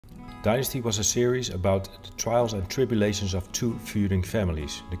Dynasty was a series about the trials and tribulations of two feuding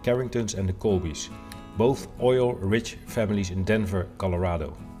families, the Carringtons and the Colbys, both oil-rich families in Denver,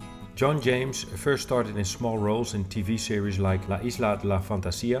 Colorado. John James first started in small roles in TV series like La Isla de la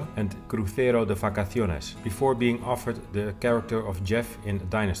Fantasía and Crucero de Vacaciones, before being offered the character of Jeff in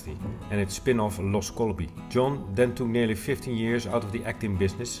Dynasty and its spin-off Los Colby. John then took nearly 15 years out of the acting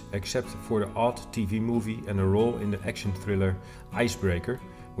business, except for the odd TV movie and a role in the action thriller Icebreaker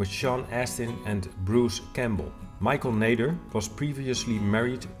with Sean Astin and Bruce Campbell. Michael Nader was previously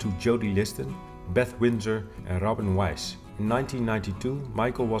married to Jody Lister, Beth Windsor and Robin Weiss. In 1992,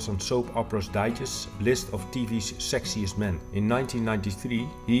 Michael was on Soap Operas Digest's list of TV's Sexiest Men. In 1993,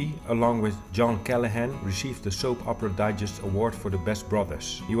 he, along with John Callahan, received the Soap Opera Digest Award for the Best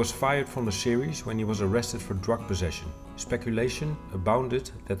Brothers. He was fired from the series when he was arrested for drug possession. Speculation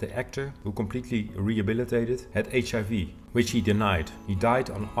abounded that the actor, who completely rehabilitated, had HIV, which he denied. He died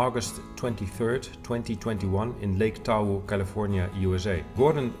on August 23, 2021 in Lake Tahoe, California, USA.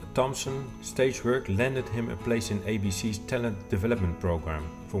 Gordon Thompson's stage work landed him a place in ABC's talent development program,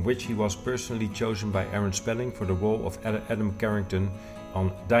 from which he was personally chosen by Aaron Spelling for the role of Adam Carrington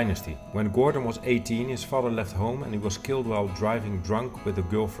on Dynasty. When Gordon was 18, his father left home and he was killed while driving drunk with a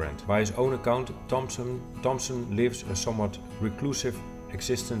girlfriend. By his own account, Thompson lives a somewhat reclusive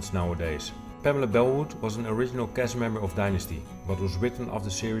existence nowadays. Pamela Bellwood was an original cast member of Dynasty, but was written off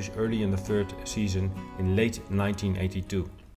the series early in the third season in late 1982.